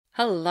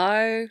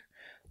Hello.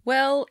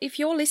 Well, if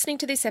you're listening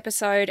to this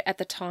episode at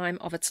the time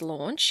of its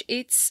launch,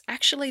 it's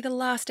actually the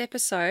last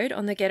episode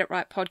on the Get It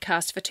Right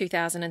podcast for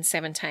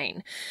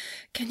 2017.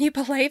 Can you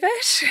believe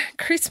it?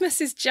 Christmas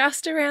is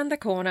just around the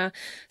corner,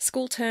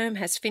 school term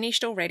has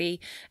finished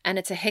already, and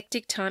it's a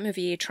hectic time of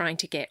year trying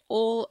to get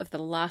all of the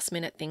last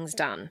minute things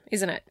done,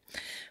 isn't it?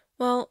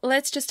 Well,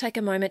 let's just take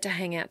a moment to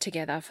hang out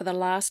together for the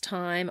last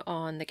time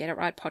on the Get It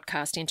Right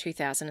podcast in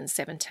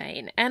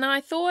 2017. And I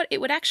thought it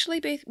would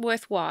actually be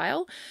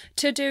worthwhile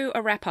to do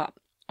a wrap up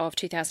of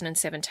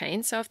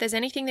 2017. So if there's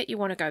anything that you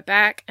want to go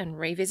back and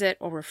revisit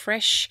or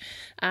refresh,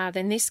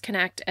 then this can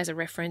act as a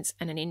reference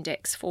and an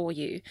index for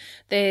you.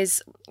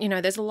 There's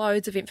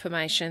loads of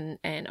information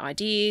and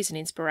ideas and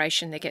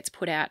inspiration that gets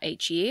put out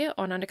each year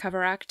on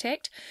Undercover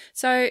Architect.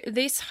 So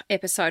this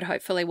episode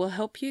hopefully will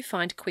help you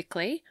find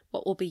quickly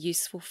what will be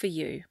useful for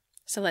you.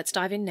 So let's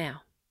dive in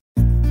now.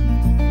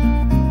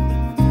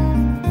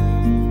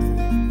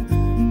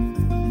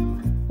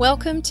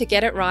 Welcome to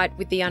Get It Right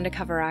with the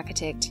Undercover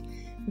Architect.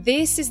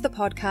 This is the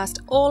podcast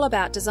all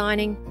about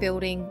designing,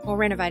 building, or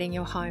renovating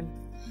your home.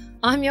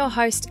 I'm your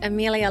host,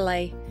 Amelia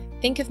Lee.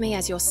 Think of me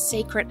as your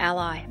secret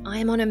ally. I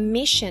am on a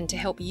mission to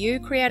help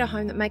you create a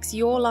home that makes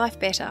your life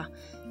better,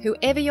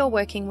 whoever you're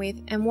working with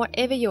and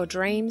whatever your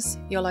dreams,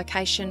 your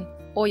location,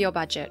 or your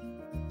budget.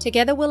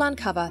 Together we'll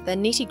uncover the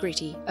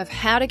nitty-gritty of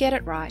how to get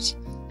it right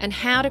and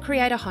how to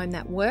create a home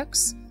that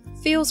works,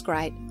 feels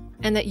great,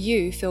 and that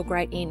you feel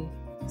great in.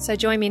 So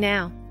join me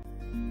now.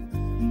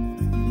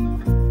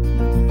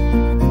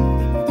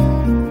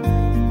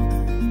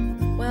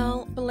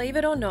 Believe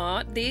it or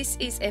not, this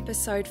is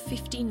episode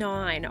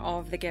 59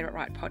 of the Get It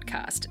Right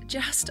podcast.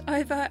 Just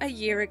over a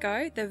year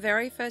ago, the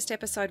very first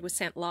episode was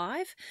sent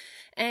live,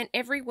 and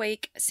every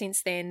week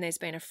since then, there's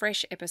been a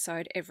fresh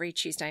episode every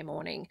Tuesday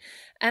morning.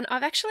 And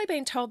I've actually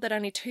been told that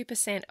only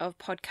 2% of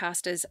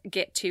podcasters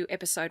get to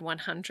episode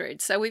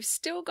 100. So we've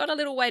still got a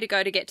little way to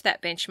go to get to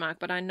that benchmark,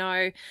 but I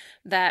know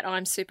that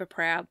I'm super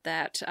proud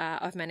that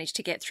I've managed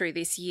to get through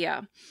this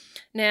year.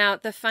 Now,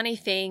 the funny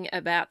thing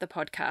about the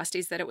podcast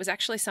is that it was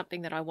actually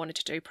something that I wanted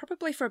to do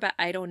probably for about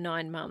 8 or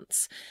 9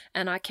 months.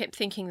 And I kept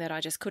thinking that I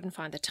just couldn't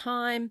find the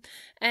time.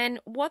 And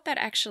what that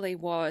actually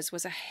was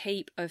a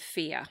heap of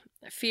fear.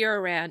 Fear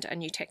around a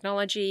new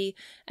technology,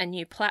 a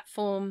new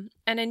platform,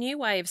 and a new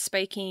way of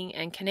speaking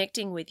and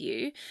connecting with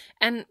you.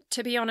 And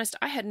to be honest,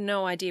 I had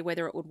no idea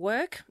whether it would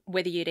work,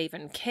 whether you'd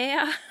even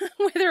care,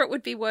 whether it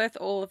would be worth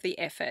all of the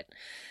effort.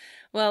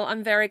 Well,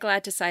 I'm very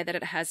glad to say that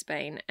it has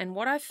been. And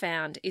what I've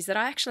found is that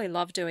I actually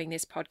love doing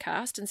this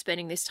podcast and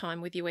spending this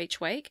time with you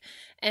each week.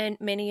 And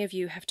many of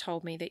you have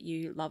told me that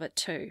you love it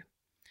too.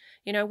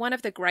 You know, one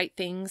of the great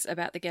things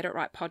about the Get It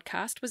Right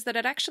podcast was that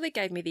it actually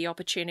gave me the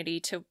opportunity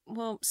to,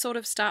 sort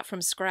of start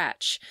from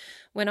scratch.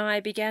 When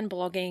I began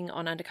blogging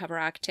on Undercover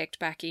Architect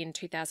back in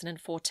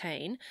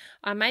 2014,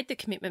 I made the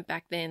commitment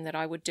back then that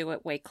I would do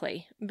it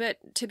weekly.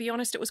 But to be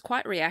honest, it was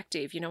quite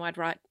reactive. You know, I'd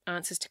write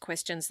answers to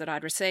questions that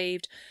I'd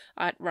received.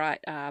 I'd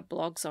write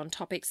blogs on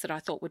topics that I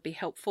thought would be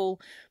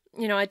helpful.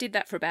 You know, I did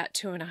that for about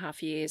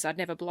 2.5 years. I'd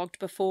never blogged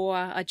before.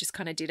 I just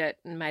kind of did it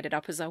and made it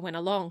up as I went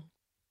along.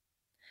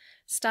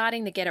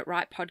 Starting the Get It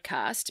Right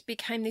podcast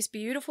became this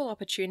beautiful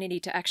opportunity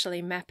to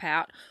actually map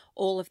out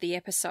all of the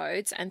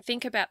episodes and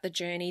think about the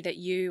journey that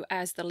you,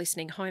 as the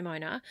listening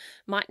homeowner,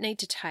 might need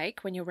to take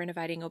when you're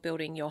renovating or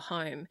building your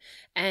home.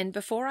 And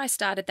before I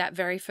started that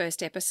very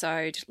first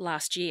episode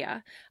last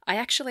year, I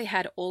actually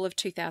had all of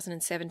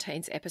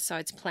 2017's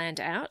episodes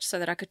planned out so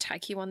that I could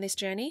take you on this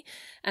journey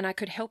and I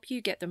could help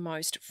you get the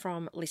most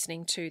from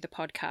listening to the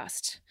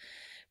podcast.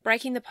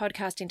 Breaking the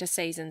podcast into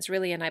seasons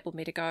really enabled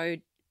me to go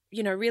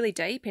really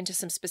deep into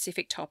some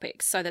specific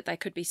topics so that they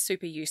could be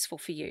super useful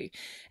for you.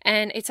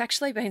 And it's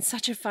actually been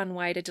such a fun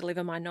way to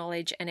deliver my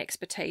knowledge and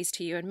expertise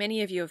to you. And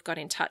many of you have got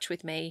in touch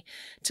with me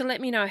to let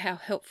me know how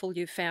helpful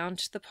you've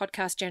found the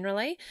podcast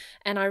generally.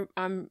 And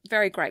I'm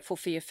very grateful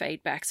for your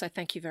feedback. So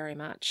thank you very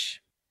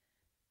much.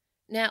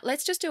 Now,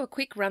 let's just do a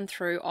quick run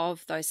through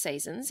of those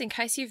seasons in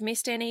case you've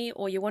missed any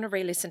or you want to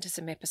re-listen to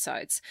some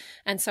episodes.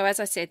 And so, as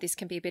I said, this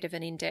can be a bit of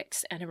an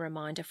index and a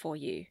reminder for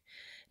you.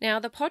 Now,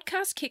 the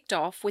podcast kicked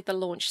off with the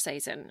launch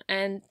season,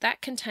 and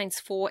that contains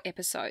 4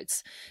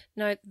 episodes.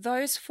 Now,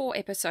 those 4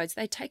 episodes,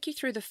 they take you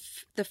through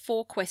the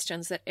 4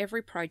 questions that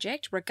every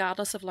project,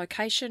 regardless of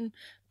location,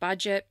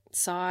 budget,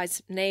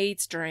 size,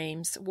 needs,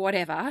 dreams,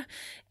 whatever,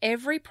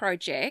 every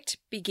project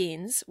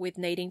begins with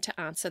needing to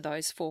answer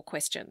those 4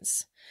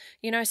 questions.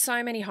 You know,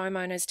 so many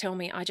homeowners tell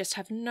me, I just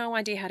have no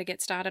idea how to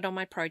get started on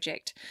my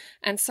project.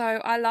 And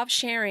so I love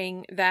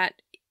sharing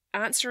that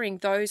answering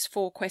those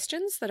 4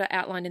 questions that are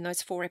outlined in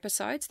those 4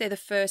 episodes, they're the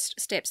first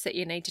steps that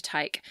you need to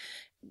take,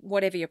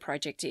 whatever your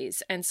project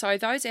is. And so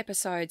those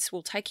episodes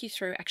will take you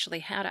through actually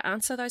how to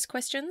answer those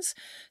questions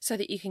so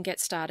that you can get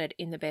started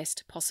in the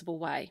best possible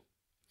way.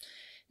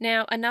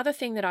 Now, another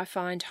thing that I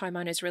find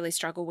homeowners really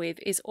struggle with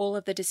is all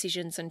of the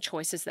decisions and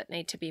choices that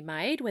need to be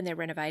made when they're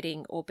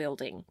renovating or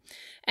building.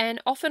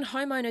 And often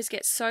homeowners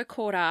get so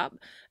caught up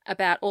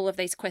about all of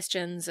these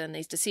questions and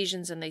these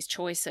decisions and these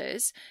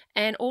choices,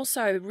 and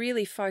also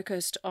really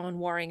focused on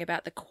worrying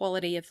about the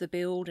quality of the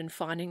build and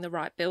finding the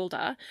right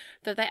builder,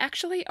 that they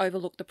actually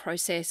overlook the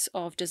process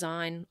of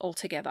design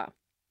altogether.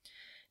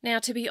 Now,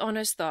 to be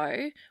honest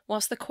though,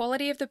 whilst the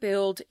quality of the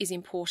build is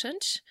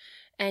important,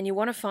 and you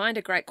want to find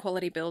a great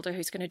quality builder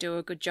who's going to do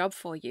a good job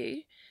for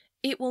you,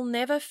 it will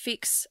never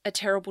fix a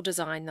terrible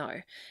design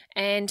though.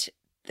 And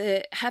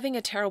having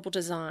a terrible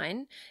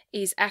design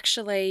is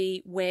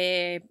actually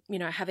where,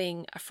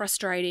 having a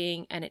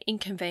frustrating and an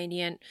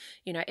inconvenient,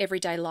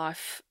 everyday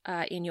life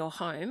in your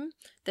home,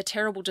 the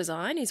terrible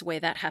design is where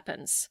that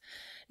happens.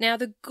 Now,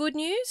 the good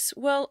news,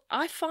 well,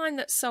 I find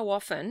that so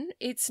often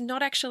it's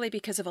not actually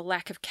because of a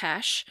lack of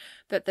cash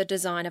that the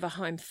design of a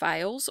home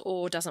fails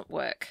or doesn't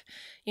work.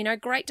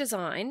 Great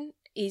design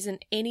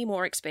isn't any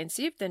more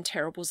expensive than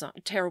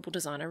terrible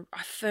design.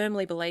 I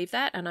firmly believe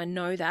that, and I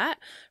know that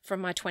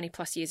from my 20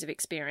 plus years of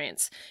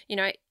experience.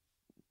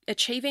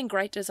 Achieving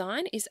great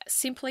design is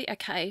simply a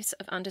case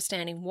of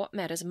understanding what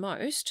matters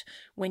most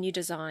when you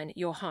design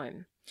your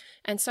home.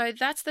 And so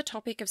that's the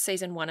topic of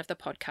season 1 of the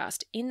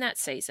podcast. In that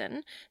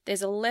season,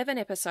 there's 11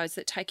 episodes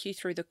that take you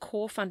through the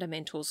core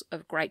fundamentals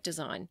of great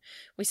design.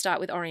 We start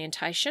with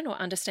orientation, or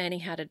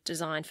understanding how to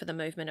design for the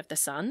movement of the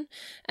sun.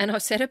 And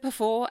I've said it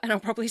before, and I'll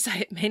probably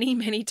say it many,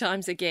 many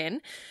times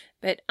again,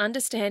 but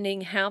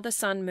understanding how the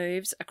sun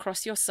moves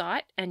across your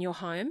site and your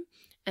home,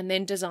 and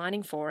then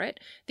designing for it.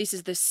 This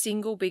is the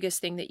single biggest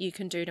thing that you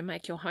can do to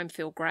make your home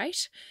feel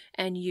great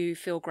and you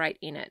feel great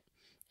in it.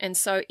 And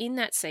so in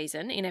that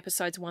season, in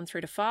episodes 1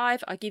 through to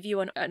 5, I give you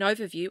an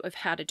overview of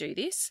how to do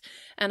this,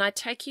 and I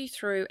take you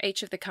through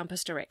each of the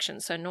compass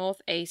directions, so north,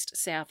 east,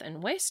 south,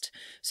 and west,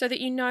 so that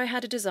you know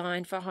how to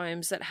design for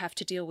homes that have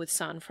to deal with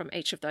sun from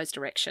each of those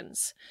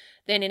directions.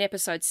 Then in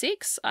episode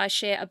 6, I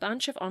share a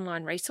bunch of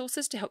online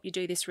resources to help you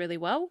do this really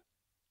well.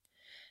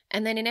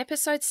 And then in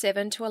episodes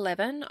 7 to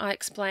 11, I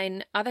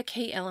explain other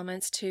key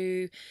elements for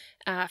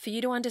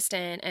you to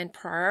understand and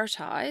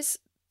prioritize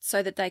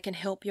so that they can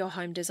help your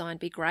home design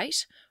be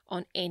great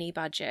on any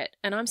budget.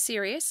 And I'm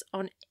serious,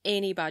 on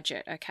any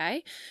budget,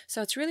 okay?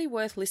 So it's really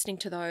worth listening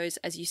to those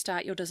as you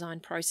start your design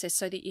process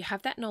so that you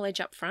have that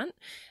knowledge up front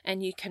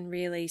and you can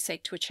really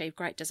seek to achieve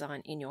great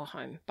design in your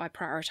home by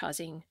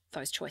prioritizing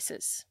those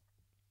choices.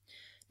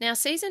 Now,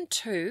 season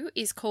 2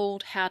 is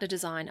called How to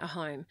Design a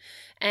Home,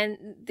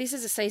 and this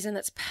is a season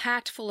that's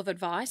packed full of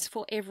advice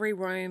for every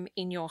room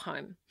in your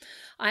home.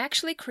 I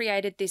actually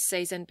created this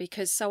season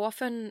because so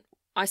often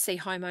I see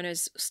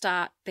homeowners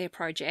start their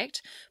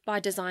project by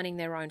designing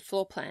their own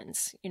floor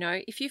plans.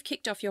 If you've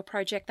kicked off your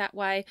project that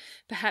way,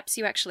 perhaps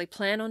you actually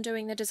plan on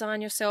doing the design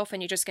yourself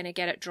and you're just going to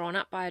get it drawn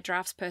up by a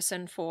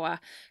draftsperson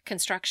for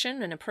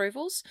construction and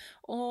approvals.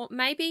 Or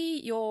maybe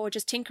you're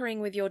just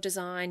tinkering with your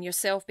design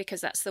yourself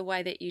because that's the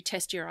way that you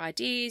test your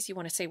ideas. You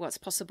want to see what's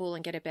possible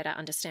and get a better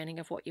understanding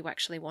of what you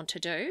actually want to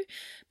do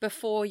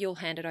before you'll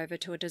hand it over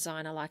to a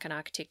designer like an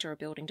architect or a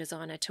building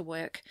designer to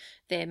work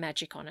their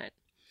magic on it.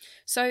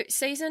 So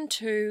season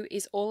 2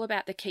 is all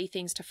about the key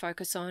things to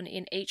focus on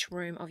in each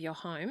room of your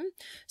home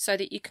so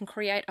that you can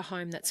create a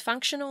home that's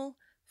functional,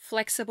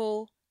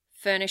 flexible,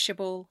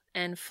 furnishable,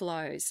 and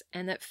flows,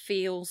 and that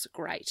feels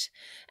great.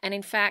 And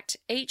in fact,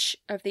 each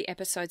of the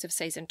episodes of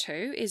season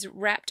 2 is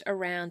wrapped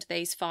around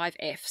these 5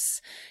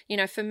 Fs.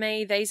 For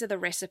me, these are the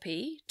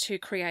recipe to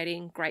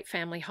creating great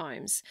family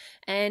homes.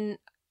 And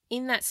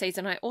in that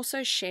season, I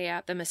also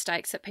share the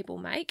mistakes that people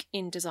make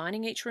in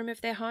designing each room of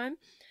their home,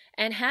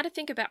 and how to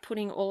think about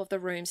putting all of the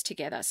rooms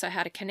together. So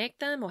how to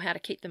connect them or how to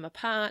keep them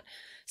apart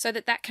so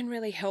that can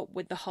really help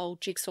with the whole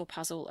jigsaw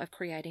puzzle of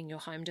creating your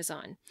home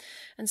design.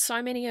 And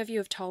so many of you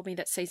have told me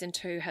that season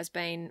 2 has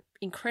been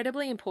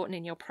incredibly important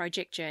in your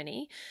project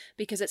journey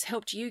because it's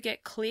helped you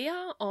get clear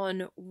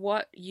on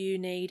what you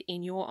need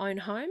in your own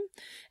home,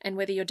 and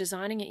whether you're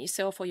designing it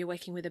yourself or you're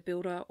working with a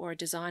builder or a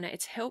designer,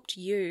 it's helped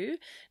you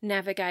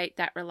navigate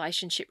that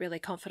relationship really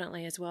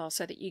confidently as well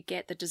so that you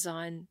get the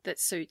design that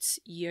suits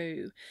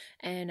you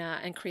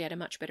and create a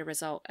much better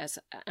result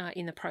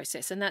in the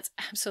process. And that's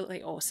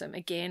absolutely awesome.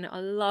 Again, I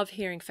love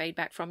hearing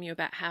feedback from you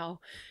about how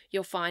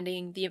you're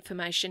finding the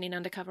information in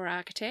Undercover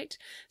Architect.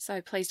 So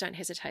please don't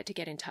hesitate to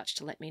get in touch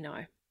to let me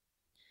know.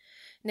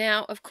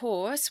 Now, of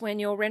course, when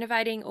you're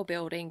renovating or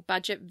building,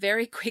 budget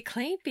very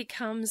quickly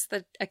becomes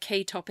a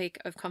key topic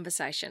of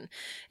conversation.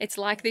 It's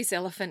like this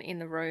elephant in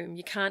the room.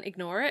 You can't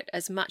ignore it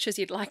as much as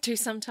you'd like to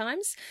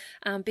sometimes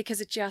because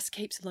it just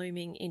keeps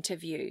looming into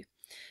view.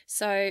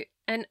 So,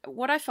 and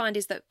what I find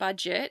is that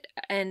budget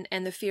and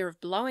the fear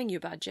of blowing your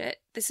budget,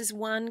 this is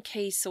one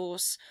key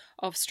source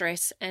of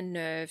stress and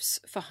nerves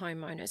for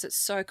homeowners. It's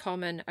so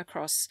common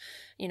across,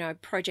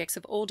 projects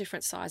of all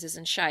different sizes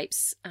and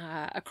shapes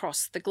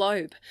across the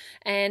globe.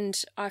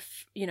 And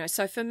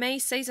so for me,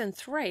 season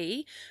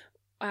 3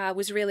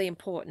 was really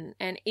important,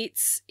 and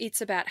it's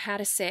about how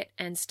to set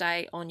and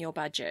stay on your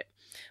budget.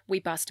 We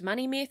bust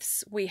money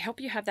myths. We help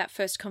you have that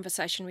first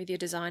conversation with your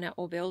designer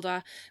or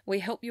builder. We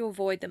help you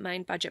avoid the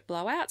main budget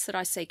blowouts that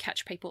I see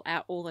catch people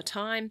out all the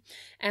time.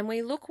 And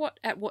we look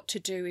at what to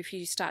do if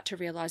you start to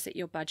realize that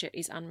your budget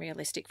is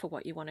unrealistic for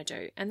what you want to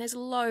do. And there's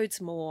loads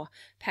more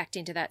packed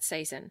into that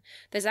season.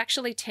 There's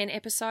actually 10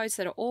 episodes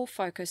that are all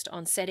focused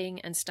on setting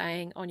and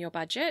staying on your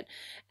budget.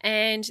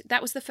 And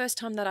that was the first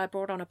time that I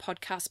brought on a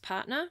podcast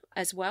partner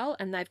as well.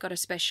 And they've got a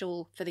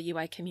special for the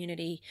UA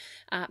community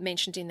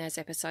mentioned in those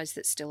episodes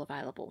that's still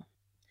available.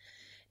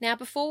 Now,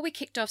 before we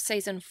kicked off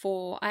season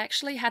 4, I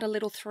actually had a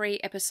little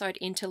 3-episode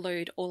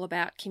interlude all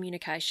about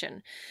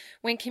communication.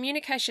 When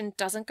communication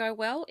doesn't go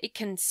well, it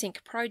can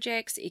sink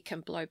projects, it can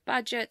blow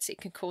budgets,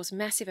 it can cause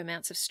massive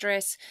amounts of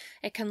stress,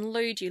 it can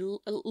lose you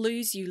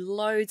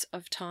loads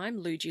of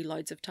time.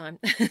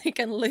 It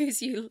can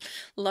lose you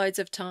loads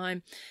of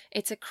time.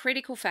 It's a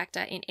critical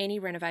factor in any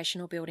renovation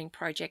or building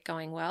project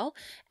going well,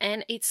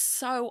 and it's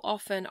so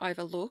often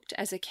overlooked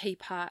as a key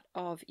part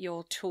of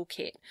your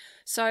toolkit.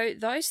 So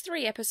those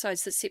 3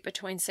 episodes that sit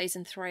between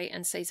season 3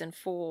 and season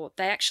 4,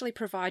 they actually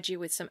provide you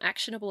with some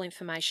actionable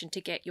information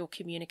to get your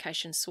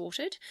communication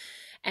sorted,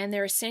 and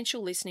they're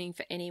essential listening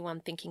for anyone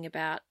thinking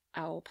about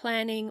or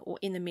planning or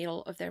in the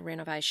middle of their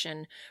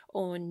renovation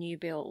or new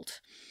build.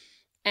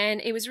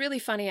 And it was really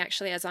funny,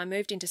 actually, as I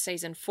moved into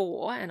season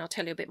 4, and I'll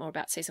tell you a bit more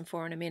about season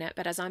 4 in a minute,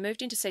 but as I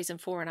moved into season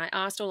 4 and I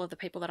asked all of the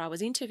people that I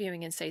was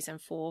interviewing in season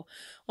 4,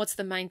 what's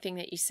the main thing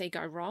that you see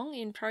go wrong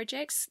in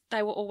projects?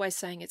 They were always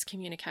saying it's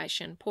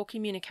communication. Poor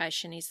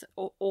communication is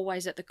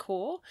always at the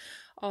core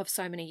of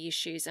so many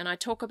issues. And I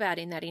talk about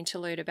in that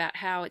interlude about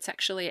how it's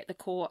actually at the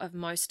core of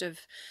most of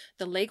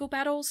the legal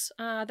battles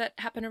that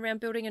happen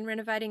around building and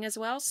renovating as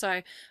well.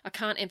 So I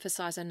can't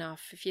emphasize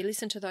enough, if you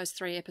listen to those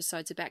 3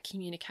 episodes about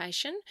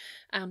communication,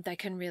 they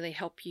can really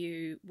help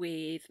you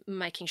with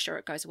making sure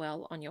it goes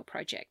well on your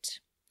project.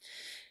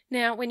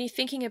 Now, when you're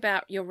thinking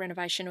about your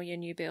renovation or your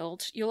new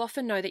build, you'll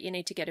often know that you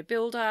need to get a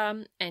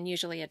builder and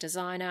usually a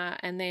designer,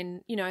 and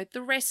then,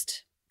 the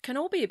rest can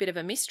all be a bit of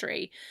a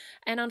mystery.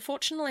 And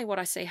unfortunately, what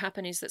I see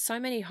happen is that so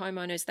many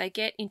homeowners, they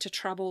get into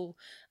trouble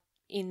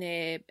in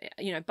their,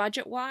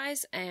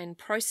 budget-wise and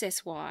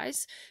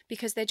process-wise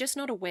because they're just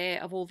not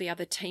aware of all the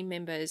other team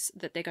members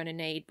that they're going to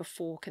need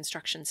before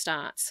construction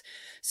starts.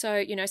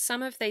 So,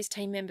 some of these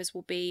team members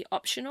will be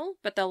optional,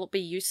 but they'll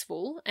be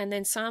useful, and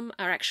then some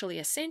are actually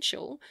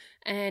essential,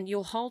 and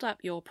you'll hold up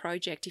your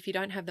project if you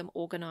don't have them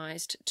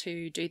organised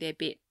to do their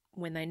bit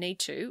when they need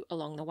to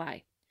along the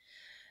way.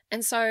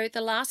 And so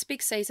the last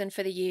big season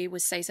for the year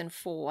was season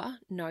 4,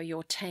 Know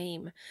Your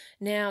Team.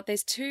 Now,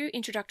 there's 2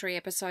 introductory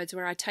episodes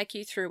where I take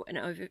you through an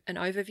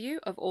overview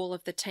of all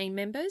of the team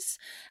members,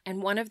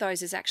 and one of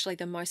those is actually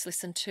the most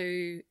listened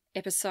to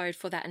episode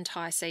for that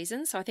entire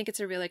season. So I think it's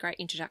a really great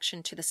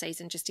introduction to the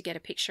season just to get a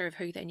picture of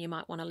who then you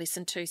might want to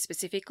listen to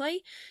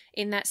specifically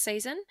in that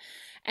season.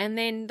 And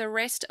then the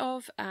rest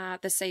of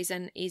the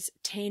season is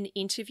 10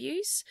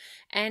 interviews,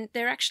 and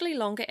they're actually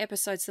longer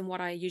episodes than what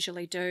I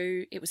usually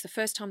do. It was the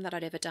first time that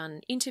I'd ever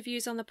done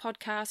interviews on the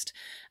podcast,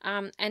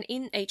 and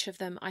in each of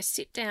them I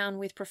sit down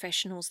with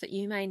professionals that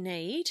you may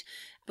need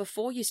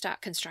before you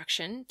start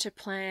construction to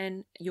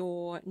plan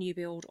your new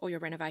build or your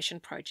renovation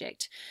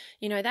project.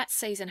 That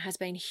season has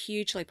been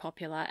hugely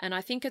popular, and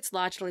I think it's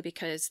largely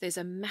because there's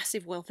a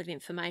massive wealth of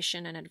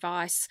information and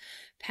advice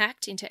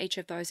packed into each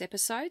of those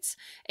episodes.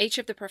 Each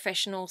of the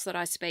professionals that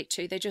I speak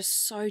to, they're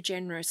just so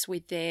generous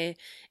with their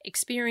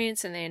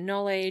experience and their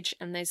knowledge,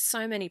 and there's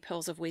so many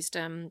pearls of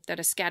wisdom that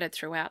are scattered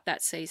throughout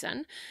that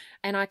season.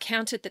 And I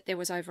counted that there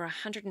was over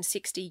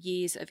 160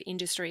 years of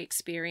industry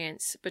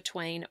experience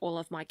between all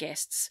of my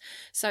guests.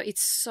 So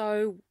it's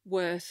so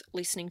worth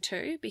listening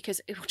to because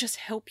it will just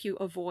help you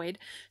avoid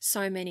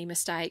so many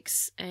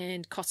mistakes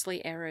and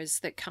costly errors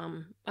that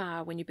come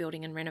when you're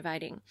building and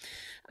renovating.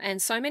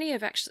 And so many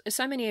of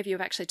you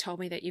have actually told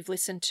me that you've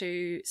listened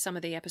to some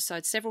of the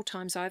episodes several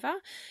times over,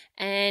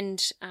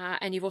 and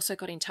you've also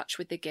got in touch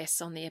with the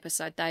guests on the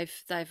episode.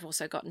 They've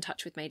also got in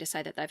touch with me to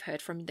say that they've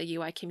heard from the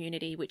UA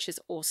community, which is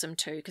awesome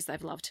too, because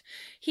they've loved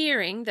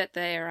hearing that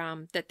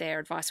their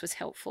advice was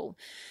helpful.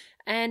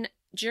 And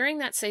during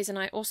that season,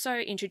 I also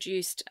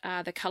introduced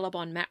the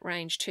Colorbond mat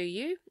range to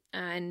you,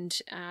 and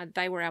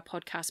they were our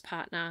podcast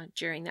partner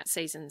during that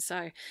season. So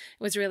it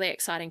was really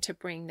exciting to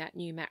bring that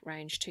new mat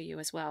range to you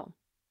as well.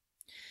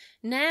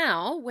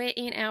 Now we're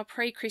in our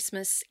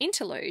pre-Christmas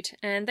interlude,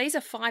 and these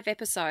are 5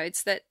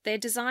 episodes that they're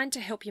designed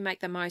to help you make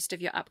the most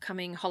of your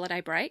upcoming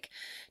holiday break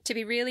to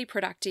be really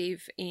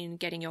productive in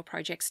getting your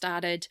project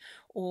started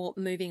or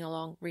moving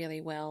along really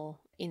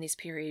well in this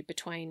period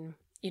between,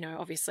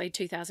 obviously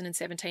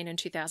 2017 and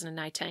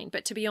 2018.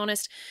 But to be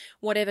honest,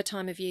 whatever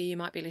time of year you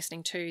might be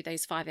listening to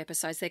these 5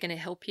 episodes, they're going to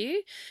help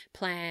you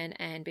plan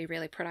and be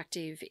really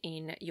productive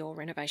in your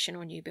renovation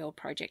or new build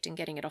project and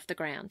getting it off the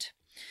ground.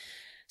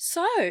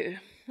 So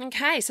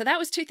that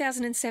was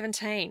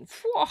 2017.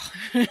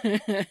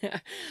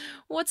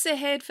 What's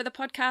ahead for the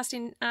podcast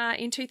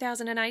in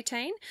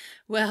 2018?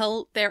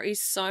 Well, there is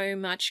so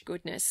much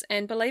goodness.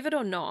 And believe it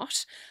or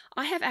not,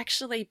 I have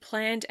actually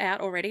planned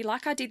out already,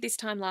 like I did this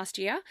time last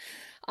year.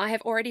 I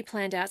have already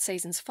planned out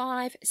seasons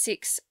 5,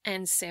 6,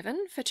 and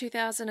 7 for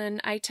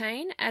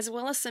 2018, as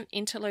well as some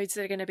interludes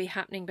that are going to be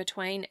happening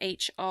between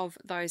each of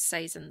those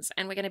seasons.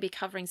 And we're going to be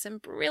covering some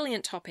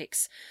brilliant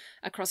topics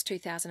across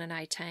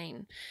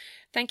 2018.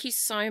 Thank you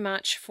so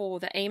much for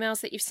the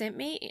emails that you've sent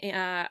me.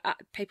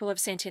 People have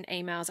sent in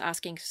emails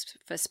asking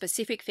for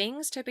specific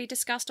things to be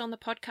discussed on the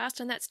podcast,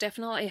 and that's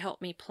definitely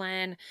helped me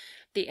plan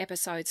the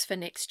episodes for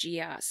next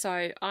year.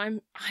 So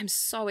I'm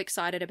so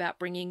excited about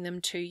bringing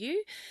them to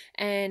you,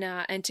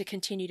 and to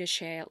continue to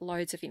share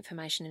loads of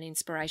information and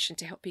inspiration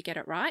to help you get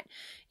it right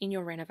in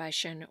your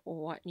renovation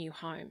or new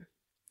home.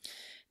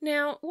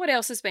 Now, what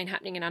else has been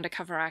happening in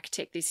Undercover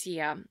Architect this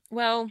year?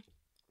 Well,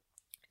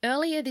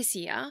 earlier this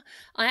year,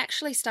 I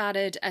actually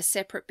started a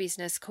separate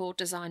business called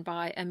Design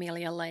by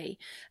Amelia Lee,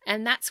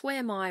 and that's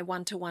where my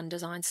one-to-one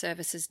design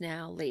services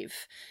now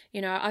live.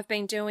 You know, I've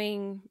been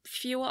doing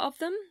fewer of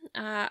them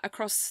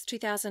across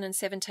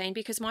 2017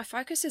 because my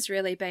focus has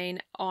really been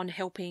on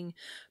helping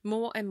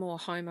more and more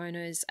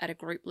homeowners at a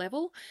group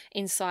level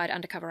inside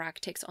Undercover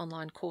Architect's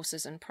online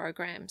courses and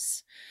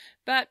programs.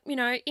 But, you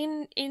know,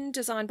 in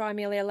Design by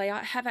Amelia Lee,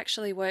 I have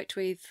actually worked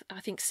with,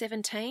 I think,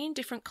 17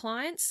 different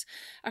clients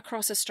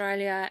across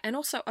Australia and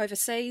also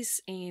overseas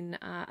in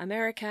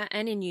America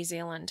and in New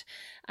Zealand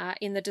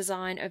in the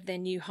design of their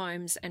new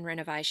homes and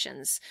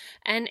renovations.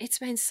 And it's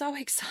been so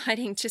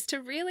exciting just to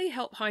really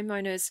help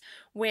homeowners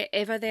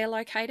wherever they're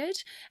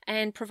located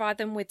and provide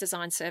them with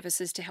design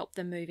services to help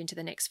them move into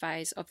the next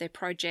phase of their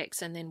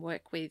projects and then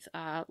work with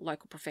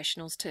local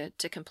professionals to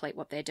complete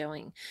what they're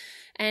doing.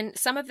 And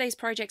some of these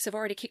projects have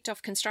already kicked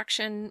off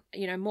construction.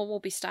 You know, more will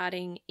be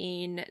starting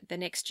in the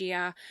next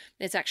year.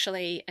 There's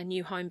actually a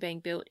new home being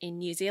built in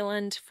New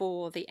Zealand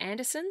for the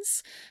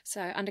Andersons.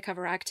 So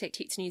Undercover Architect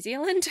hits New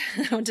Zealand,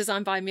 or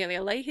Design by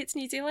Amelia Lee hits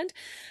New Zealand.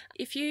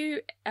 If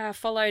you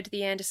followed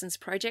the Andersons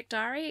Project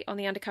Diary on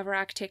the Undercover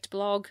Architect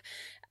blog,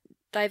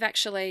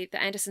 the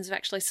Andersons have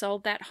actually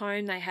sold that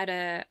home. They had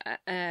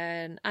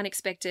an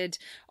unexpected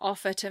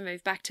offer to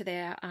move back to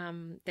their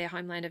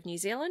homeland of New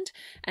Zealand,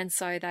 and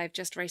so they've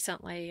just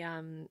recently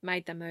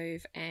made the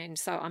move. And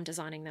so I'm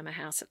designing them a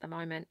house at the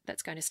moment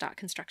that's going to start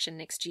construction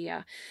next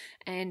year.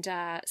 And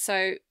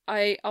so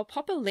I'll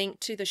pop a link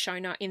to the show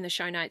note in the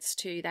show notes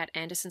to that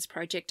Andersons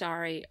Project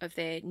Diary of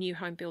their new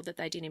home build that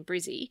they did in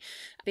Brizzy,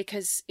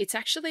 because it's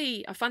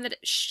actually, I find that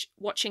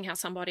watching how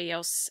somebody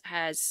else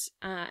has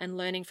and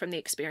learning from the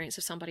experience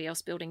of somebody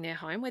else building their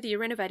home, whether you're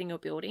renovating or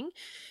building,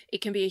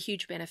 it can be a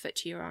huge benefit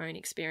to your own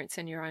experience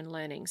and your own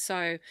learning.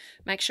 So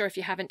make sure if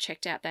you haven't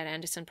checked out that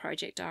Anderson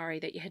Project Diary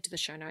that you head to the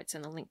show notes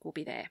and the link will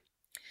be there.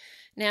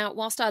 Now,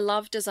 whilst I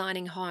love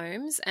designing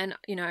homes, and,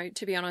 you know,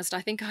 to be honest,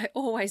 I think I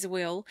always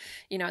will,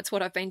 you know, it's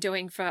what I've been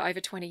doing for over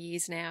 20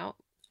 years now,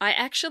 I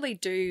actually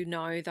do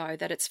know, though,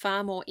 that it's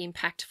far more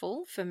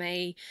impactful for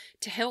me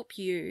to help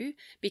you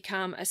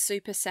become a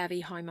super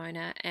savvy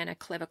homeowner and a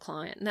clever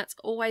client. And that's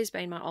always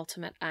been my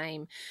ultimate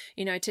aim,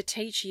 you know, to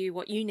teach you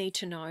what you need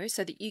to know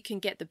so that you can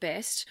get the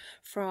best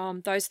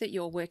from those that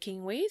you're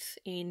working with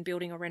in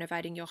building or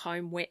renovating your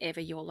home wherever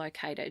you're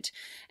located.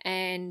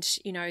 And,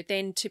 you know,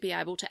 then to be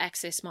able to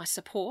access my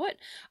support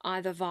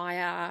either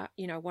via,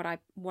 you know, what I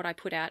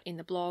put out in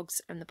the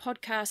blogs and the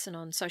podcasts and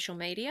on social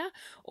media,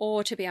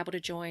 or to be able to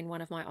join one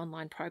of my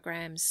online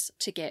programs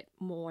to get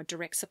more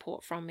direct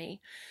support from me.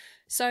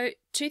 So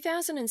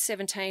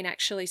 2017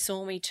 actually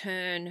saw me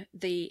turn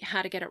the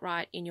How to Get It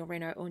Right in Your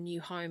Reno or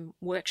New Home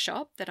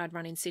workshop that I'd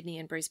run in Sydney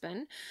and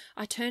Brisbane.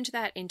 I turned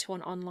that into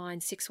an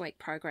online 6-week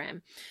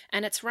program,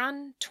 and it's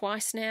run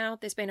twice now.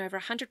 There's been over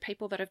 100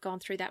 people that have gone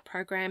through that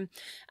program,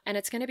 and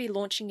it's going to be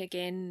launching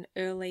again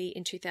early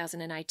in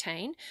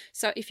 2018.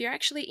 So if you're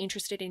actually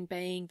interested in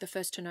being the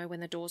first to know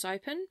when the doors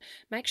open,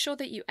 make sure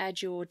that you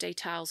add your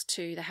details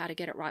to the How to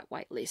Get It Right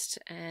waitlist,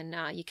 and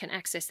you can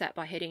access that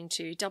by heading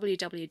to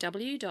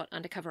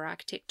www.undercoverarchitect.com/waitlist.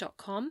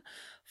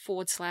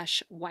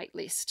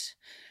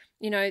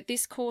 You know,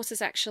 this course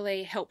has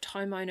actually helped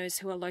homeowners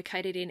who are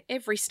located in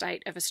every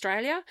state of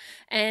Australia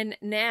and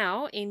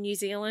now in New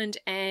Zealand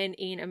and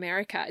in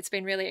America. It's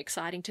been really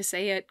exciting to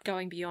see it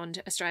going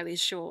beyond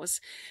Australia's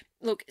shores.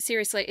 Look,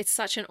 seriously, it's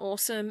such an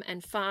awesome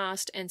and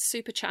fast and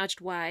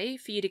supercharged way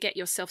for you to get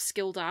yourself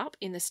skilled up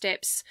in the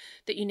steps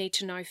that you need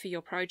to know for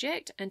your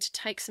project and to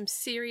take some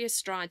serious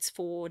strides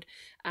forward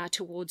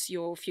towards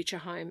your future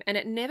home. And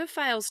it never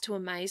fails to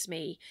amaze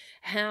me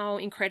how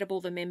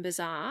incredible the members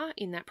are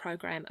in that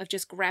program of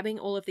just grabbing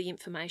all of the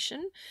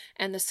information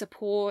and the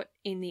support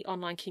in the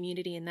online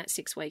community in that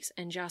 6 weeks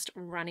and just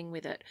running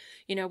with it.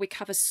 You know, we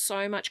cover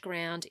so much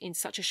ground in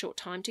such a short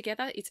time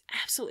together. It's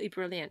absolutely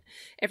brilliant.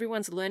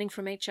 Everyone's learning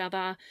from each other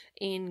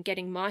in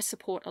getting my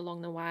support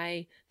along the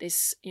way.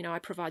 This, you know, I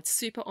provide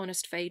super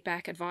honest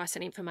feedback, advice,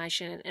 and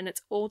information, and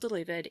it's all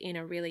delivered in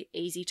a really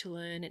easy to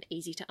learn and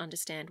easy to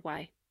understand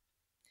way.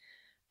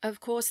 Of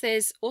course,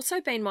 there's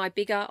also been my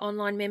bigger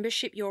online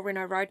membership, Your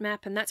Reno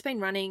Roadmap, and that's been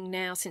running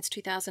now since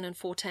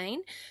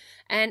 2014.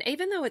 And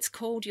even though it's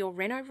called your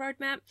Reno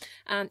Roadmap,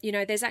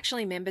 there's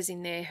actually members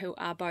in there who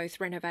are both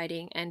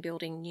renovating and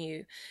building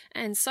new.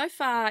 And so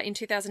far in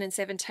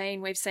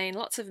 2017, we've seen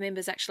lots of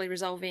members actually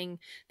resolving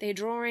their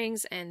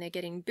drawings, and they're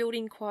getting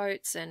building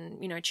quotes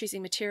and,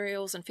 choosing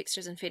materials and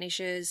fixtures and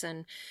finishes,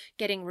 and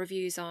getting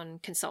reviews on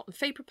consultant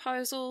fee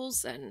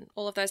proposals, and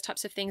all of those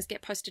types of things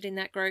get posted in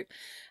that group.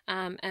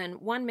 And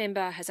one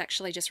member has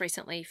actually just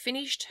recently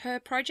finished her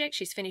project.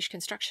 She's finished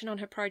construction on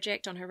her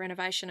project, on her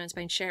renovation, and has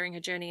been sharing her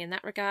journey in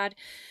that regard.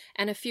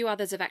 And a few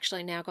others have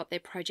actually now got their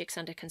projects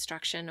under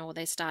construction, or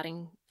they're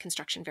starting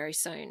construction very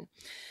soon.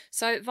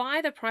 So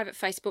via the private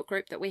Facebook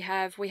group that we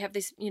have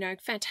this,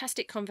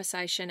 fantastic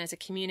conversation as a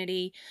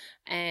community,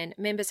 and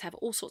members have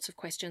all sorts of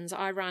questions.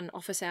 I run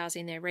office hours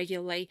in there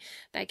regularly.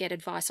 They get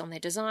advice on their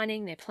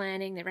designing, their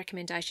planning, their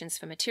recommendations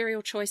for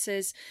material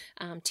choices,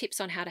 tips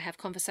on how to have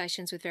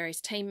conversations with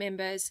various team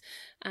members.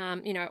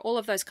 All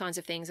of those kinds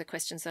of things are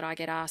questions that I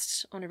get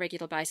asked on a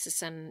regular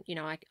basis, and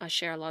I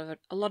share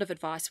a lot of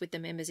advice with the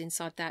members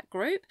inside that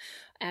group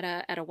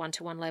at a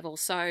one-to-one level.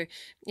 So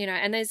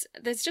and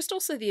there's just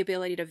also the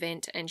ability to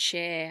vent and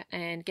share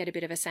and get a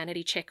bit of a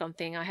sanity check on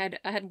thing. I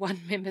had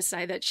one member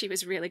say that she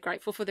was really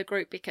grateful for the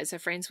group because her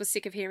friends were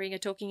sick of hearing her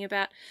talking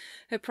about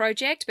her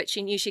project, but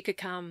she knew she could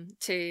come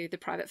to the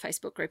private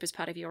Facebook group as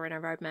part of Your Reno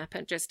Roadmap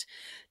and just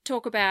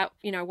talk about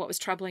what was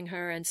troubling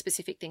her and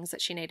specific things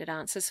that she needed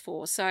answers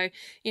for. So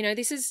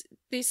this is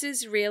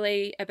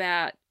really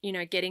about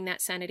getting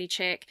that sanity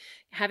check,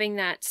 having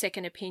that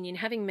second opinion,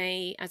 having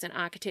me as an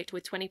architect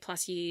with 20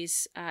 plus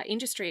years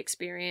industry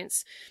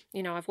experience.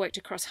 I've worked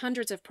across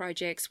hundreds of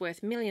projects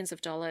worth millions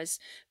of dollars.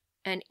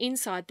 And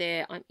inside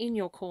there, I'm in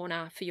your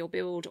corner for your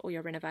build or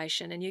your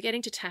renovation, and you're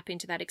getting to tap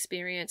into that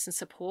experience and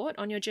support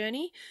on your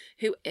journey,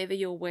 whoever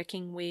you're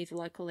working with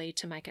locally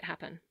to make it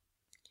happen.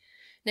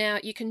 Now,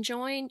 you can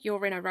join Your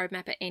Reno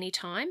Roadmap at any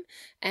time,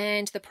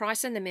 and the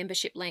price and the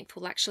membership length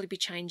will actually be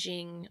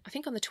changing, I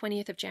think on the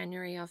 20th of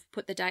January. I've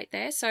put the date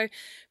there. So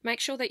make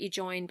sure that you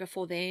join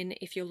before then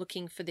if you're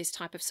looking for this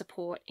type of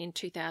support in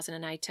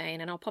 2018.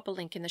 And I'll pop a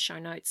link in the show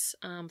notes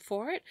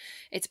for it.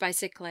 It's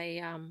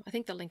basically, I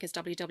think the link is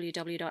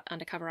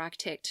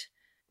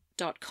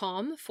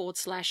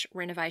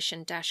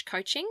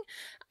www.undercoverarchitect.com/renovation-coaching.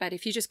 But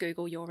if you just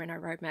Google Your Reno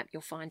Roadmap,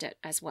 you'll find it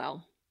as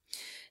well.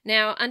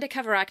 Now,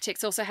 Undercover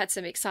Architects also had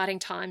some exciting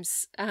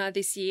times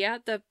this year.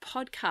 The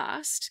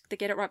podcast, the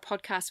Get It Right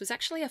podcast, was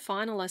actually a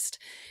finalist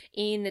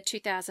in the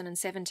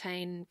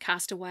 2017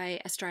 Castaway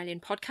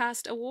Australian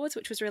Podcast Awards,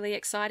 which was really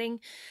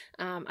exciting.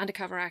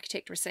 Undercover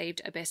Architect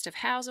received a Best of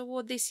House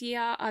award this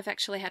year. I've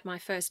actually had my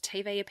first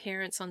TV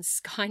appearance on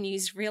Sky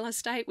News Real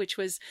Estate, which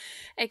was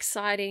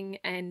exciting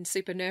and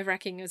super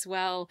nerve-wracking as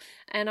well.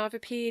 And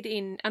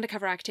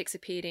Undercover Architects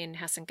appeared in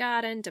House and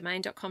Garden,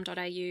 domain.com.au,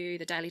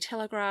 the Daily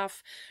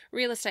Telegraph,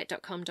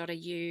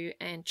 realestate.com.au,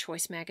 and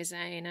Choice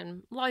Magazine,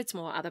 and loads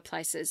more other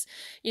places.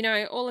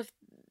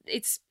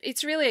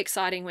 It's really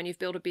exciting when you've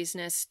built a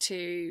business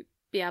to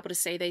be able to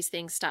see these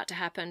things start to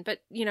happen. But,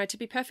 to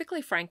be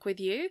perfectly frank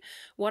with you,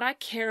 what I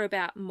care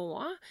about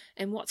more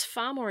and what's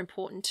far more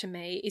important to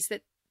me is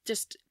that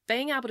just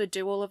being able to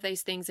do all of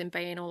these things and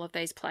be in all of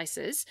these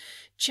places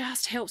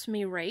just helps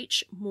me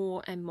reach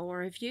more and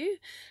more of you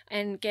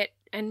and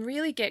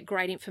really get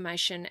great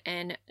information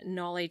and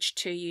knowledge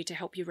to you to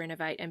help you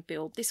renovate and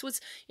build. This was,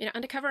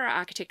 Undercover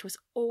Architect was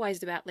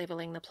always about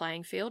leveling the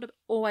playing field,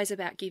 always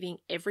about giving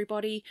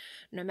everybody,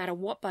 no matter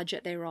what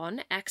budget they're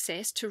on,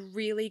 access to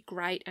really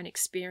great and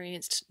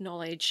experienced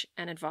knowledge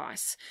and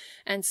advice.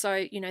 And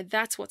so,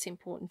 that's what's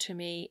important to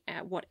me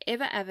at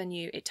whatever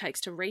avenue it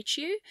takes to reach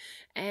you,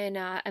 and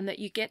that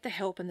you get the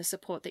help and the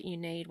support that you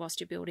need whilst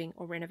you're building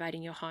or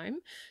renovating your home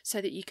so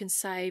that you can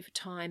save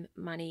time,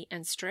 money,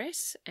 and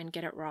stress and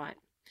get it right.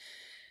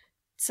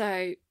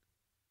 So,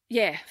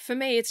 yeah, for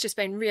me, it's just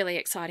been really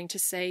exciting to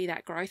see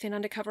that growth in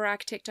Undercover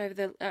Architect over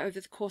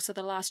the course of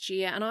the last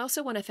year. And I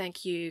also want to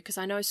thank you, because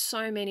I know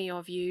so many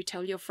of you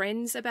tell your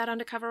friends about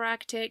Undercover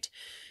Architect.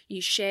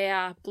 You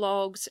share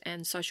blogs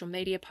and social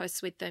media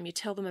posts with them. You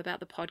tell them about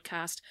the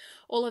podcast.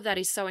 All of that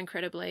is so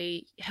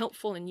incredibly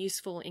helpful and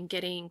useful in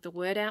getting the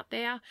word out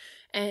there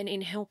and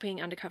in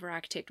helping Undercover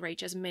Architect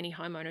reach as many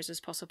homeowners as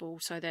possible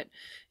so that,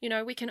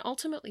 we can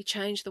ultimately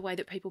change the way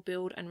that people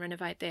build and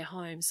renovate their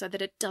homes so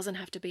that it doesn't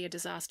have to be a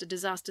disaster.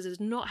 Disaster does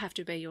not have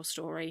to be your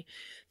story,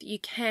 that you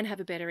can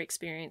have a better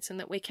experience, and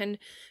that we can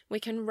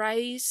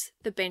raise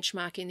the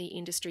benchmark in the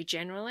industry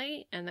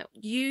generally, and that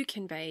you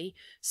can be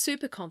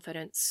super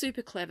confident,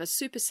 super clever,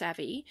 super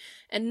savvy,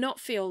 and not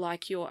feel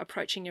like you're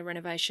approaching a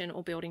renovation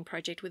or building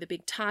project with a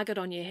big target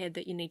on your head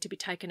that you need to be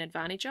taken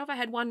advantage of. I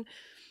had one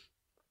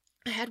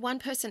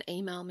person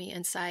email me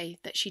and say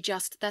that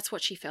that's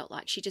what she felt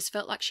like. She just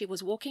felt like she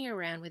was walking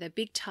around with a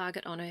big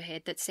target on her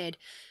head that said,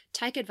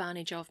 take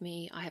advantage of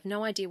me. I have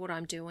no idea what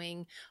I'm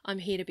doing. I'm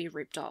here to be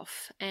ripped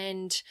off.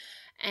 And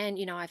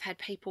I've had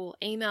people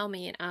email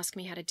me and ask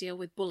me how to deal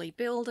with bully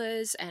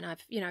builders. And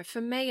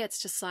for me,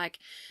 it's just like,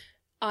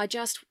 I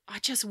just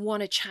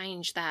want to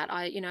change that.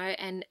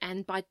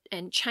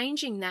 And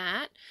changing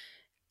that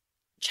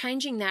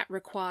changing that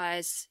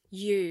requires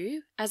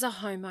you as a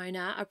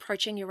homeowner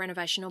approaching your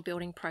renovation or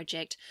building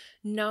project,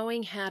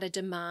 knowing how to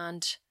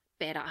demand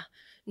better,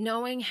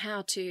 knowing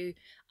how to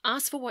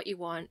ask for what you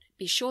want,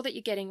 be sure that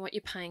you're getting what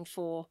you're paying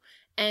for,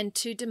 and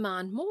to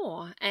demand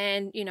more.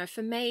 And,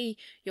 for me,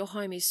 your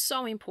home is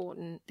so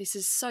important. This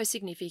is so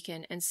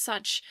significant and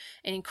such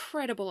an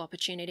incredible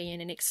opportunity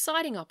and an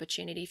exciting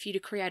opportunity for you to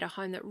create a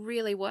home that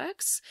really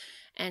works.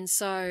 And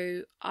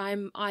so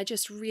I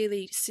just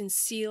really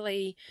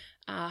sincerely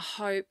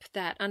hope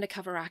that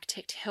Undercover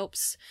Architect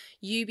helps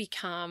you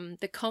become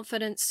the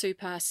confident,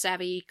 super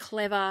savvy,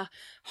 clever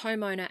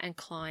homeowner and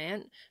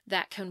client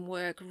that can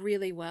work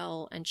really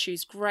well and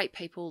choose great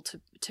people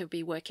to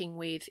be working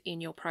with in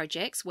your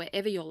projects,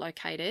 wherever you're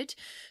located,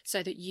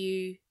 so that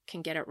you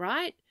can get it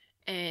right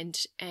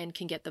and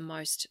can get the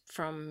most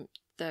from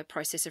the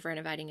process of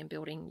renovating and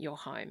building your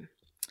home.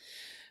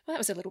 Well, that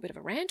was a little bit of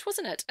a rant,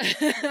 wasn't it?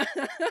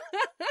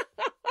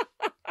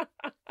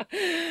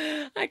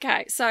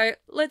 Okay, so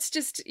let's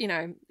just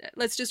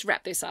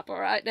wrap this up, all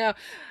right? Now,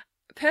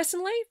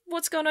 personally,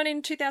 what's gone on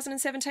in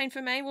 2017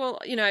 for me? Well,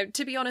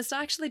 to be honest,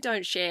 I actually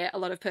don't share a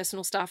lot of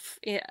personal stuff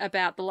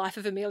about the life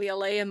of Amelia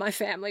Lee and my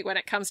family when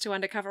it comes to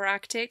Undercover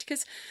Architect,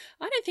 because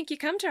I don't think you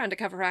come to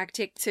Undercover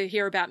Architect to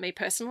hear about me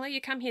personally.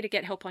 You come here to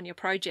get help on your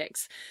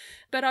projects.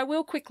 But I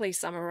will quickly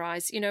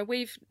summarise.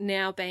 We've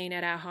now been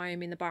at our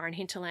home in the Byron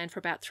hinterland for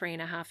about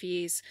 3.5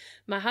 years.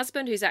 My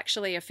husband, who's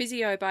actually a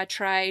physio by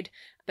trade,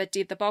 but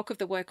did the bulk of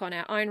the work on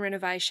our own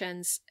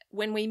renovations.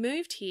 When we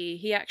moved here,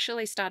 he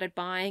actually started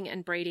buying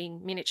and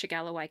breeding miniature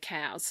Galloway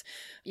cows.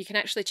 You can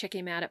actually check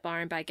him out at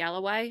Byron Bay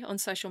Galloway on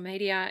social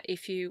media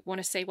if you want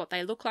to see what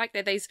they look like.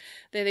 They're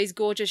these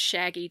gorgeous,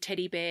 shaggy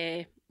teddy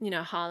bear,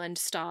 Highland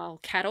style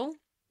cattle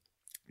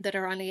that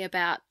are only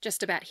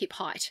just about hip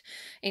height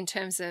in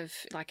terms of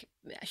like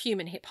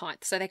human hip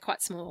height. So they're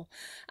quite small.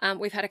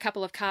 We've had a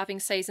couple of calving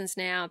seasons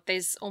now.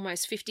 There's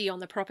almost 50 on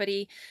the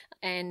property,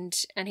 and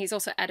he's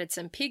also added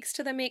some pigs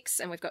to the mix,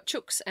 and we've got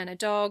chooks and a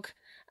dog.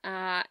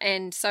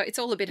 And so it's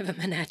all a bit of a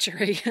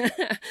menagerie.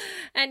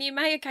 And you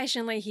may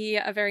occasionally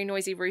hear a very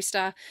noisy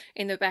rooster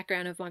in the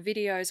background of my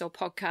videos or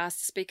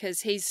podcasts,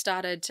 because he's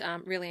started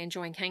really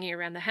enjoying hanging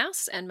around the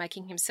house and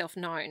making himself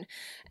known.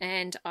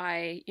 And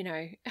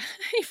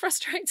he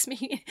frustrates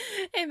me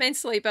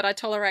immensely, but I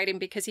tolerate him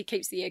because he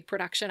keeps the egg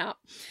production up.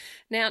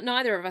 Now,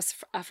 neither of us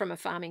are from a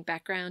farming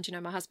background.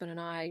 My husband and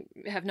I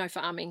have no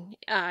farming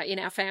in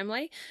our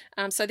family.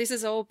 So this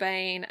has all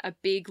been a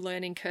big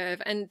learning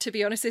curve. And to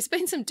be honest, there's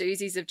been some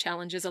doozies of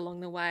challenges along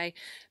the way.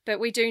 But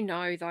we do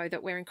know, though,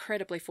 that we're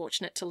incredibly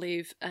fortunate to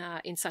live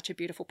in such a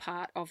beautiful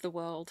part of the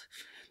world.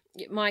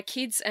 My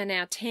kids are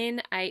now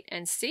 10, 8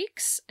 and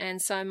 6,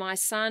 and so my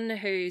son,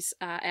 who's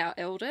our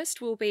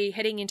eldest, will be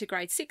heading into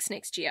grade 6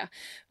 next year,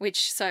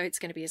 so it's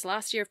going to be his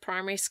last year of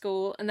primary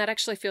school, and that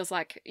actually feels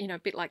like, a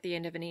bit like the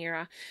end of an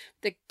era.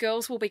 The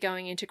girls will be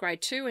going into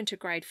grade 2 and to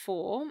grade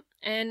 4,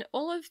 and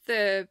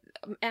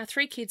our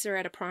 3 kids are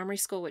at a primary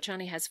school which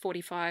only has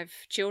 45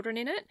 children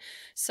in it,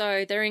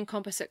 so they're in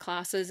composite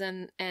classes,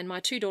 and my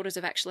 2 daughters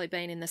have actually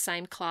been in the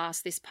same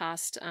class this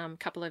past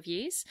couple of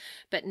years,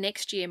 but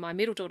next year my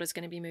middle daughter's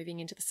going to be moving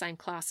into the same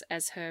class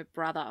as her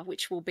brother,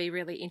 which will be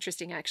really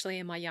interesting actually,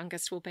 and my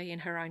youngest will be in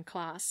her own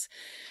class.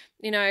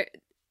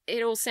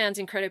 It all sounds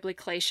incredibly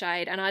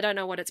cliched, and I don't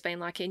know what it's been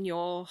like in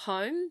your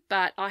home,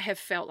 but I have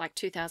felt like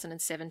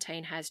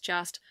 2017 has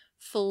just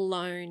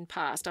flown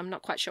past. I'm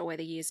not quite sure where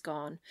the year's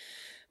gone.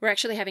 We're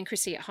actually having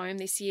Chrissy at home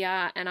this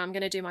year, and I'm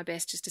going to do my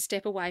best just to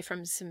step away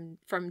from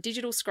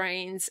digital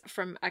screens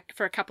for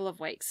a couple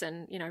of weeks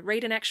and,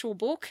 read an actual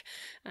book,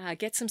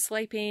 get some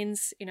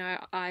sleep-ins.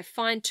 I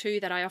find too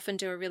that I often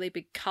do a really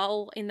big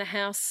cull in the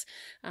house.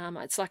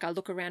 It's like I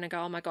look around and go,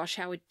 oh my gosh,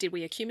 how did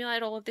we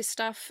accumulate all of this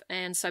stuff?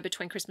 And so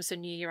between Christmas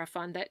and New Year, I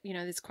find that,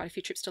 there's quite a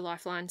few trips to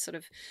Lifeline sort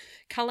of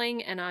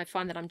culling, and I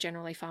find that I'm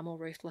generally far more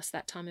ruthless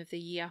that time of the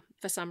year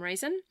for some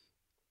reason.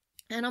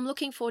 And I'm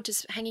looking forward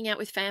to hanging out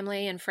with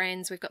family and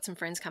friends. We've got some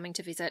friends coming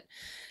to visit,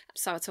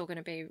 so it's all going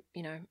to be,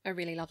 a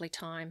really lovely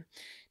time.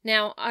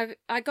 Now,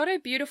 I got a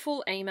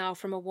beautiful email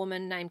from a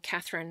woman named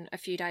Catherine a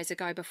few days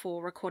ago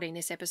before recording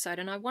this episode,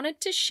 and I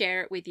wanted to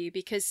share it with you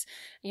because,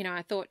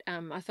 I thought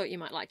you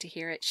might like to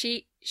hear it.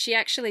 She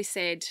actually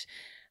said,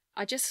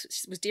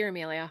 Dear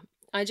Amelia,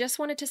 I just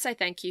wanted to say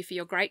thank you for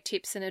your great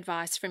tips and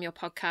advice from your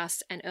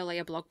podcast and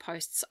earlier blog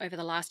posts over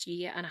the last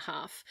year and a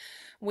half.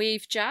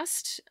 We've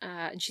just,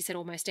 and she said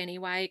almost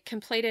anyway,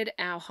 completed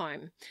our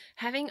home.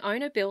 Having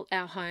owner built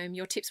our home,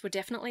 your tips were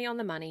definitely on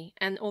the money,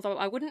 and although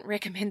I wouldn't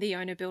recommend the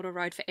owner builder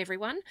road for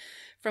everyone,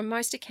 from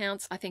most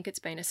accounts, I think it's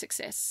been a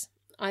success.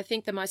 I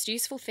think the most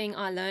useful thing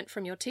I learnt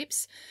from your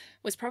tips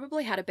was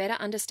probably how to better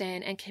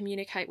understand and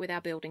communicate with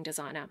our building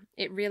designer.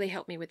 It really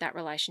helped me with that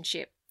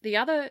relationship. The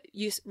other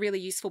really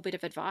useful bit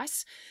of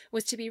advice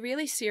was to be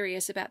really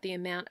serious about the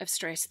amount of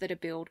stress that a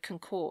build can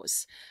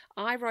cause.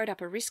 I wrote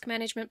up a risk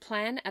management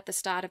plan at the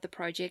start of the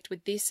project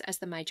with this as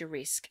the major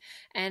risk.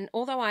 And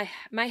although I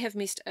may have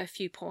missed a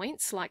few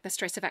points, like the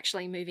stress of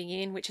actually moving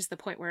in, which is the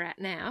point we're at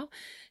now,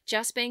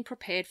 just being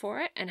prepared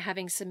for it and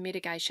having some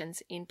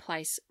mitigations in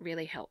place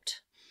really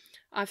helped.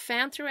 I've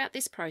found throughout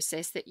this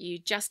process that you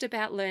just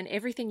about learn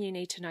everything you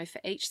need to know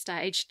for each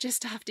stage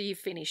just after you've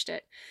finished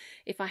it.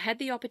 If I had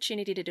the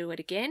opportunity to do it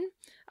again,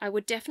 I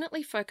would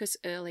definitely focus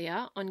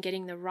earlier on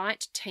getting the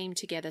right team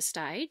together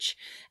stage,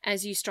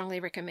 as you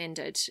strongly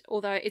recommended,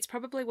 although it's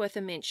probably worth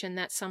a mention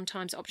that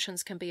sometimes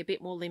options can be a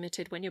bit more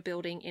limited when you're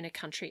building in a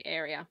country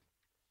area.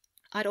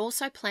 I'd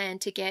also plan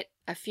to get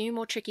a few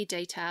more tricky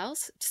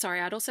details.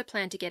 I'd also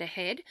plan to get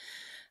ahead.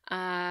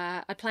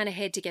 I'd plan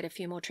ahead to get a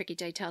few more tricky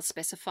details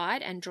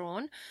specified and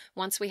drawn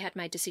once we had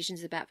made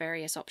decisions about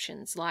various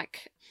options,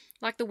 like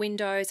the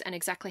windows and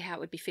exactly how it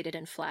would be fitted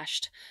and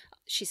flashed.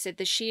 She said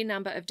the sheer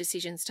number of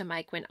decisions to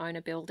make when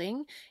owner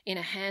building in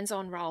a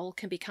hands-on role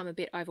can become a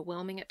bit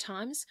overwhelming at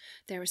times.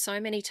 There are so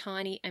many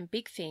tiny and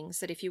big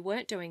things that if you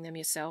weren't doing them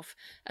yourself,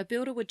 a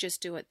builder would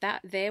just do it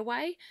their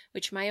way,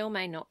 which may or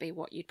may not be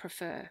what you'd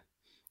prefer.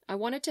 I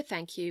wanted to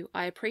thank you.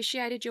 I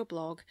appreciated your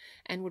blog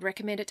and would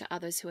recommend it to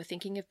others who are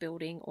thinking of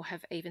building or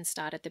have even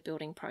started the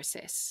building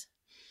process.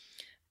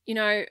 You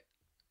know,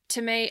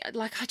 to me,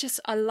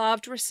 I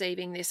loved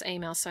receiving this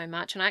email so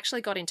much, and I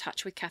actually got in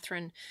touch with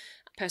Catherine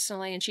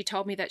personally, and she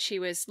told me that she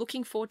was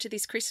looking forward to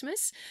this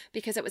Christmas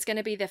because it was going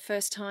to be the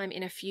first time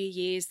in a few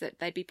years that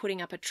they'd be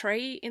putting up a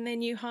tree in their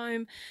new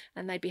home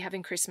and they'd be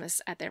having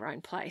Christmas at their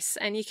own place.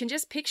 And you can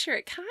just picture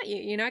it, can't you?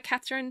 You know,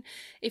 Catherine,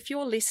 if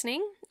you're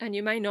listening, and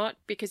you may not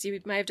because you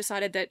may have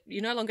decided that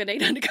you no longer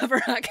need Undercover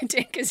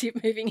Architect because you're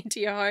moving into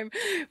your home,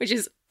 which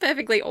is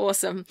perfectly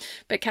awesome.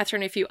 But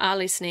Catherine, if you are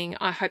listening,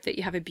 I hope that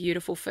you have a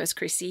beautiful first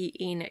Chrissy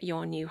in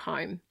your new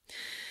home.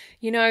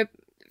 You know,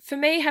 for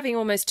me, having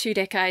almost 2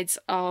 decades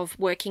of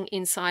working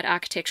inside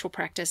architectural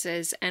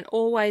practices and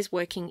always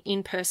working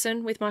in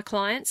person with my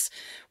clients,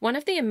 one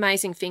of the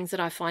amazing things that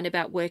I find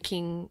about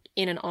working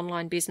in an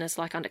online business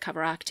like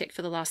Undercover Architect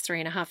for the last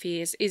 3.5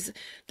 years is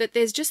that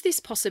there's just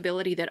this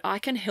possibility that I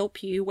can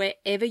help you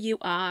wherever you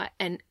are,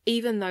 and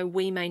even though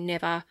we may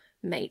never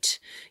meet,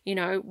 you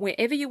know,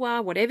 wherever you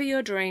are, whatever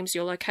your dreams,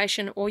 your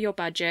location or your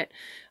budget,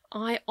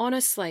 I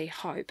honestly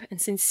hope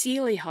and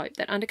sincerely hope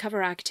that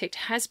Undercover Architect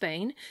has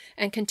been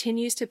and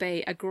continues to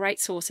be a great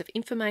source of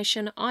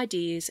information,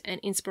 ideas, and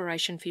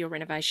inspiration for your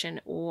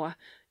renovation or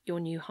your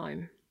new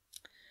home.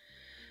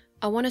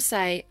 I want to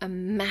say a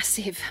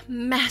massive,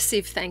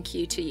 massive thank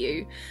you to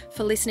you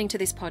for listening to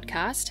this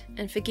podcast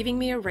and for giving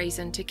me a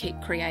reason to keep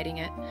creating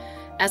it.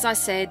 As I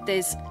said,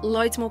 there's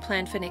loads more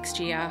planned for next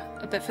year,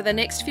 but for the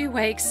next few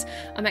weeks,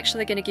 I'm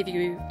actually going to give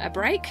you a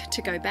break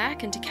to go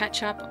back and to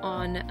catch up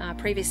on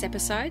previous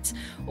episodes,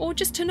 or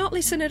just to not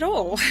listen at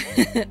all,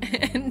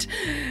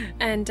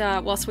 and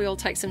whilst we all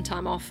take some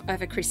time off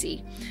over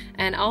Chrissy.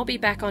 And I'll be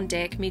back on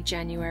deck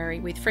mid-January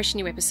with fresh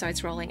new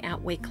episodes rolling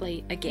out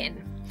weekly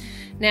again.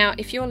 Now,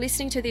 if you're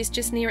listening to this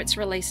just near its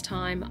release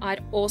time,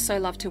 I'd also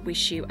love to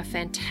wish you a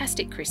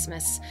fantastic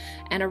Christmas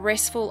and a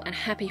restful and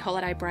happy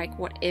holiday break,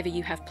 whatever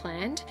you have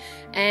planned.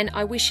 And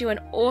I wish you an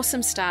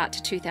awesome start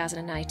to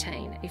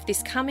 2018. If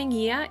this coming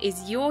year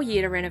is your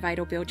year to renovate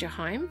or build your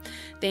home,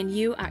 then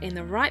you are in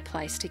the right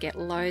place to get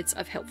loads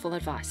of helpful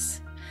advice.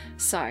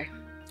 So,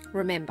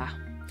 remember,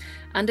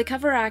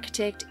 Undercover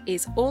Architect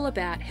is all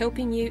about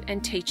helping you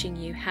and teaching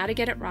you how to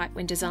get it right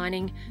when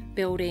designing,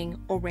 building,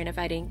 or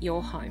renovating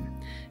your home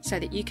so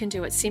that you can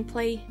do it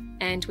simply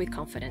and with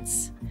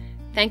confidence.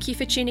 Thank you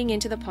for tuning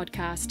into the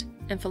podcast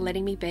and for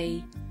letting me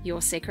be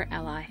your secret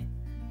ally.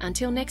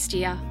 Until next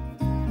year.